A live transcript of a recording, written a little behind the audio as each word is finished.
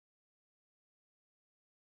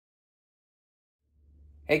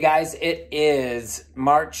Hey guys, it is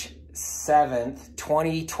March 7th,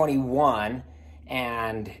 2021,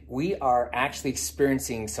 and we are actually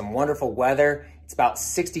experiencing some wonderful weather. It's about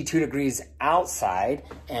 62 degrees outside,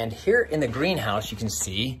 and here in the greenhouse, you can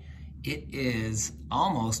see it is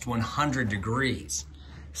almost 100 degrees.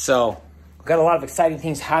 So we've got a lot of exciting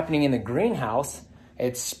things happening in the greenhouse.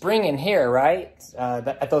 It's spring in here, right?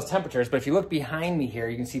 At those temperatures, but if you look behind me here,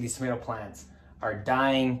 you can see these tomato plants are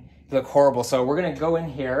dying. They look horrible. So we're gonna go in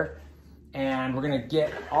here and we're gonna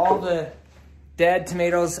get all the dead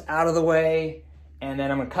tomatoes out of the way, and then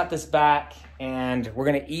I'm gonna cut this back and we're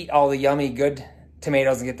gonna eat all the yummy good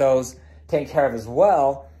tomatoes and get those taken care of as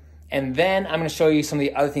well. And then I'm gonna show you some of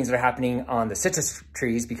the other things that are happening on the citrus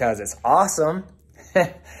trees because it's awesome.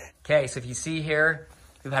 Okay, so if you see here,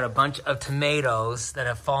 we've had a bunch of tomatoes that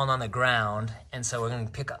have fallen on the ground, and so we're gonna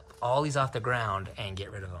pick up all these off the ground and get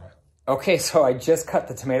rid of them. Okay, so I just cut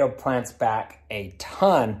the tomato plants back a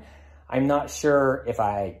ton. I'm not sure if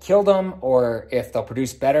I killed them or if they'll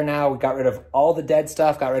produce better now. We got rid of all the dead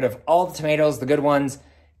stuff, got rid of all the tomatoes, the good ones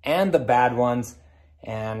and the bad ones.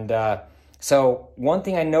 And so one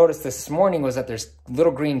thing I noticed this morning was that there's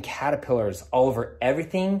little green caterpillars all over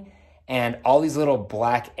everything and all these little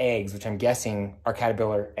black eggs, which I'm guessing are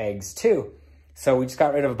caterpillar eggs too. So we just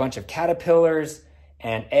got rid of a bunch of caterpillars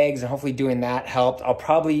and eggs, and hopefully doing that helped. I'll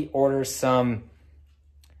probably order some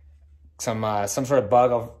sort of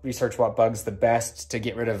bug. I'll research what bug's the best to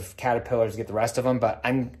get rid of caterpillars, get the rest of them. But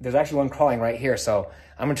there's actually one crawling right here, so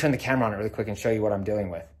I'm gonna turn the camera on it really quick and show you what I'm dealing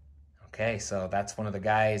with. Okay, so that's one of the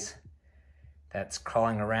guys that's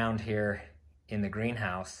crawling around here in the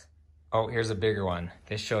greenhouse. Oh, here's a bigger one.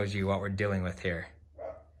 This shows you what we're dealing with here.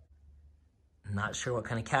 I'm not sure what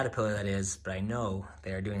kind of caterpillar that is, but I know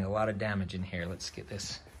they are doing a lot of damage in here. Let's get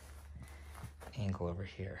this angle over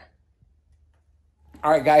here.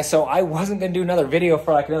 All right, guys, so I wasn't gonna do another video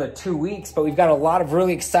for like another 2 weeks, but we've got a lot of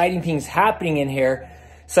really exciting things happening in here.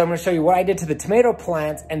 So I'm gonna show you what I did to the tomato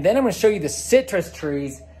plants, and then I'm gonna show you the citrus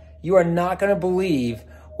trees. You are not gonna believe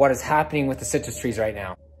what is happening with the citrus trees right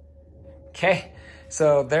now. Okay,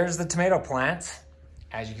 so there's the tomato plants.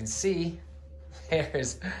 As you can see,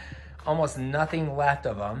 there's almost nothing left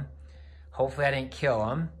of them. Hopefully I didn't kill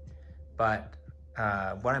them, but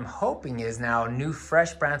what I'm hoping is now new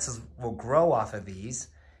fresh branches will grow off of these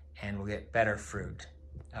and we'll get better fruit.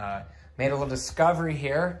 Made a little discovery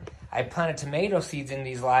here. I planted tomato seeds in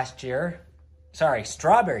these last year. Sorry,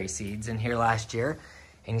 strawberry seeds in here last year.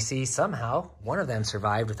 And you see somehow one of them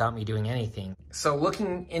survived without me doing anything. So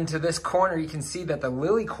looking into this corner, you can see that the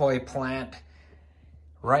lilikoi plant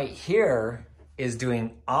right here is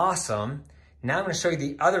doing awesome. Now I'm gonna show you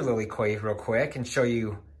the other lilikoi real quick and show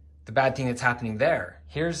you the bad thing that's happening there.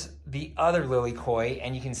 Here's the other lilikoi,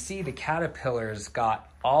 and you can see the caterpillars got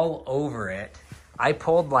all over it. I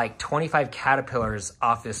pulled like 25 caterpillars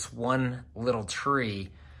off this one little tree,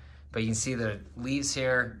 but you can see the leaves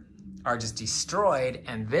here are just destroyed,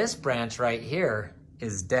 and this branch right here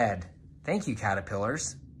is dead. Thank you,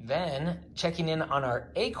 caterpillars. Then, checking in on our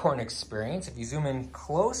acorn experience, if you zoom in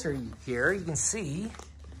closer here, you can see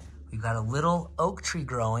we've got a little oak tree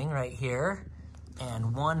growing right here,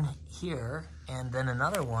 and one here, and then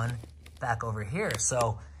another one back over here.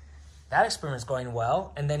 So that experiment's going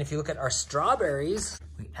well. And then if you look at our strawberries,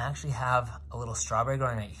 we actually have a little strawberry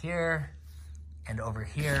growing right here and over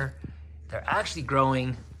here. They're actually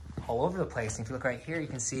growing all over the place. And if you look right here, you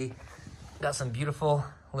can see got some beautiful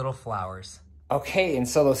little flowers. Okay, and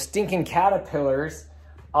so those stinking caterpillars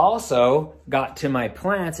also got to my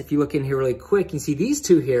plants. If you look in here really quick, you see these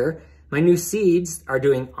two here. My new seeds are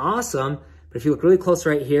doing awesome, but if you look really close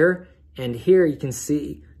right here and here, you can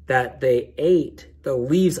see that they ate the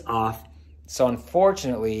leaves off. So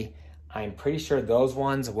unfortunately, I'm pretty sure those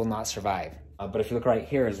ones will not survive. But if you look right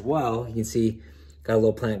here as well, you can see got a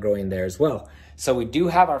little plant growing there as well. So we do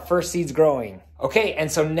have our first seeds growing. Okay, and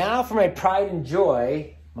so now for my pride and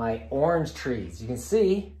joy, my orange trees. You can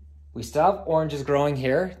see we still have oranges growing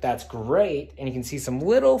here. That's great. And you can see some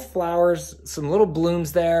little flowers, some little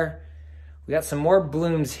blooms there. We got some more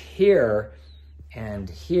blooms here and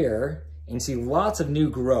here. And you see lots of new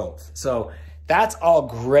growth. So that's all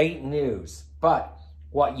great news. But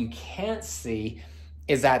what you can't see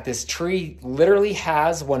is that this tree literally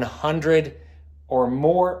has 100 or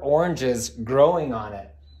more oranges growing on it.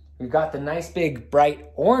 We've got the nice big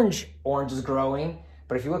bright oranges growing.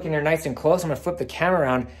 But if you look in here nice and close, I'm gonna flip the camera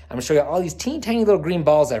around. I'm gonna show you all these teeny tiny little green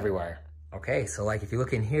balls everywhere. Okay, so like if you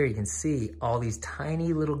look in here, you can see all these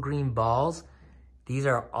tiny little green balls. These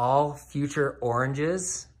are all future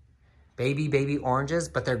oranges, baby oranges,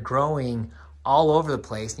 but they're growing all over the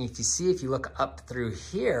place. And if you look up through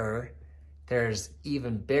here, there's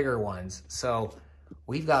even bigger ones. So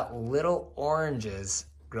we've got little oranges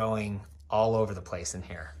growing all over the place in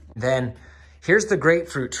here. Then here's the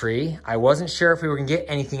grapefruit tree. I wasn't sure if we were gonna get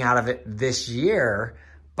anything out of it this year,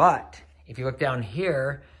 but if you look down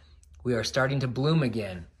here, we are starting to bloom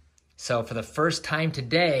again. So for the first time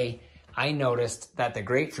today, I noticed that the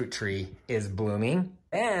grapefruit tree is blooming.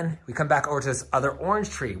 Then we come back over to this other orange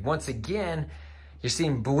tree. Once again, you're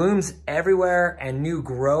seeing blooms everywhere and new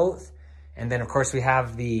growth. And then of course we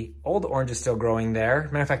have the old oranges still growing there.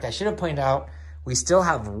 Matter of fact, I should have pointed out, we still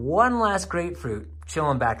have one last grapefruit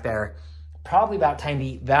chilling back there. Probably about time to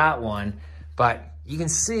eat that one. But you can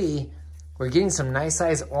see we're getting some nice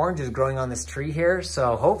sized oranges growing on this tree here.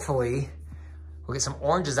 So hopefully we'll get some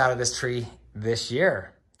oranges out of this tree this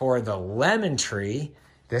year. For the lemon tree,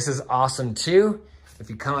 this is awesome too. If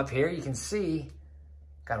you come up here, you can see,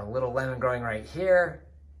 got a little lemon growing right here.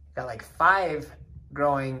 Got like 5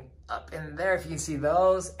 growing up in there, if you can see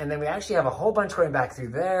those. And then we actually have a whole bunch going back through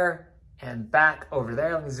there and back over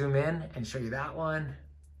there. Let me zoom in and show you that one.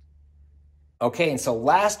 Okay, and so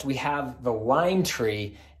last we have the lime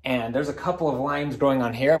tree, and there's a couple of limes growing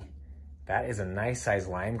on here. That is a nice sized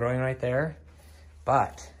lime growing right there.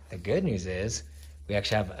 But the good news is we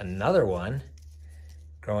actually have another one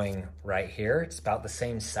growing right here. It's about the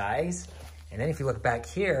same size. And then if you look back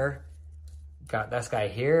here, got this guy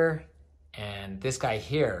here and this guy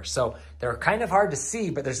here. So they're kind of hard to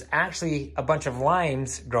see, but there's actually a bunch of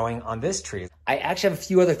limes growing on this tree. I actually have a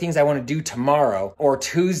few other things I want to do tomorrow or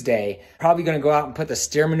Tuesday. Probably going to go out and put the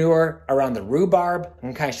steer manure around the rhubarb. I'm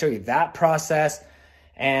going to kind of show you that process.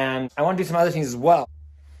 And I want to do some other things as well.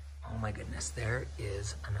 Oh my goodness, there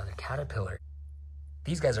is another caterpillar.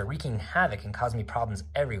 These guys are wreaking havoc and causing me problems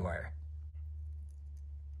everywhere.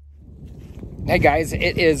 Hey guys,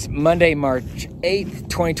 it is Monday, March 8th,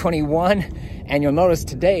 2021. And you'll notice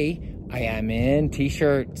today I am in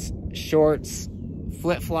t-shirts, shorts,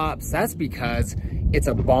 flip-flops. That's because it's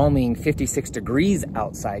a balming 56 degrees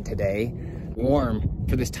outside today. Warm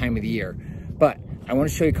for this time of the year. But I want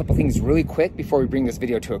to show you a couple things really quick before we bring this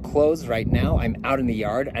video to a close. Right now, I'm out in the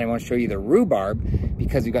yard and I want to show you the rhubarb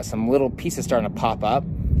because we've got some little pieces starting to pop up.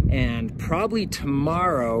 And probably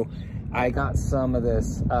tomorrow, I got some of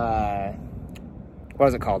this, what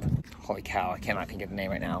is it called? Holy cow, I cannot think of the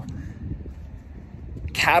name right now.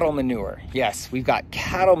 Cattle manure. Yes, we've got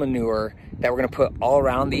cattle manure that we're gonna put all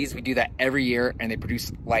around these. We do that every year and they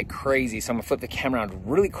produce like crazy. So I'm gonna flip the camera around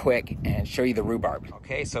really quick and show you the rhubarb.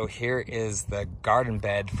 Okay, so here is the garden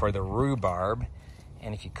bed for the rhubarb.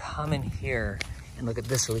 And if you come in here and look at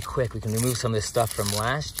this really quick, we can remove some of this stuff from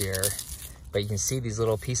last year, but you can see these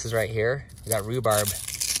little pieces right here. We got rhubarb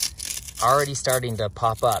already starting to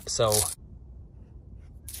pop up. So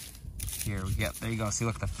here we get, there you go. See,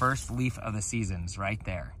 look, the first leaf of the season's right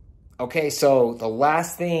there. Okay, so the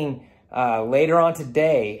last thing, later on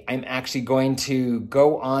today, I'm actually going to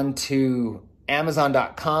go on to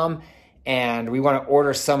Amazon.com and we want to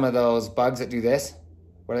order some of those bugs that do this.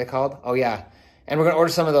 What are they called? Oh yeah. And we're going to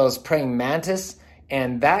order some of those praying mantis,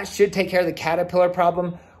 and that should take care of the caterpillar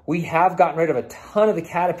problem. We have gotten rid of a ton of the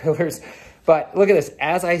caterpillars, but look at this.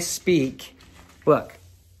 As I speak, look,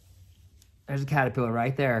 there's a caterpillar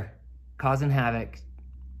right there causing havoc.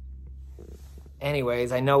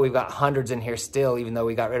 Anyways, I know we've got hundreds in here still, even though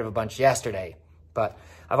we got rid of a bunch yesterday. But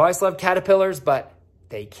I've always loved caterpillars, but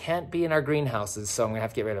they can't be in our greenhouses, so I'm gonna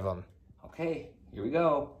have to get rid of them. Okay, here we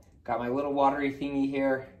go. Got my little watery thingy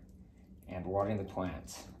here and watering the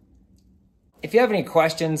plants. If you have any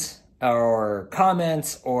questions or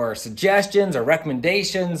comments or suggestions or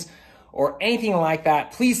recommendations or anything like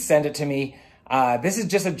that, please send it to me. This is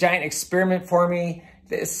just a giant experiment for me.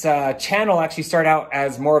 This channel actually started out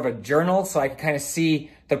as more of a journal, so I can kind of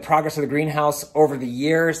see the progress of the greenhouse over the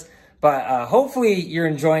years. But hopefully you're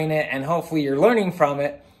enjoying it and hopefully you're learning from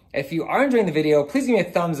it. If you are enjoying the video, please give me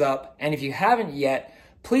a thumbs up. And if you haven't yet,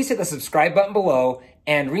 please hit the subscribe button below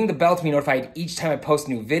and ring the bell to be notified each time I post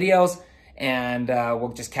new videos. And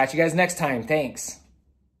we'll just catch you guys next time. Thanks.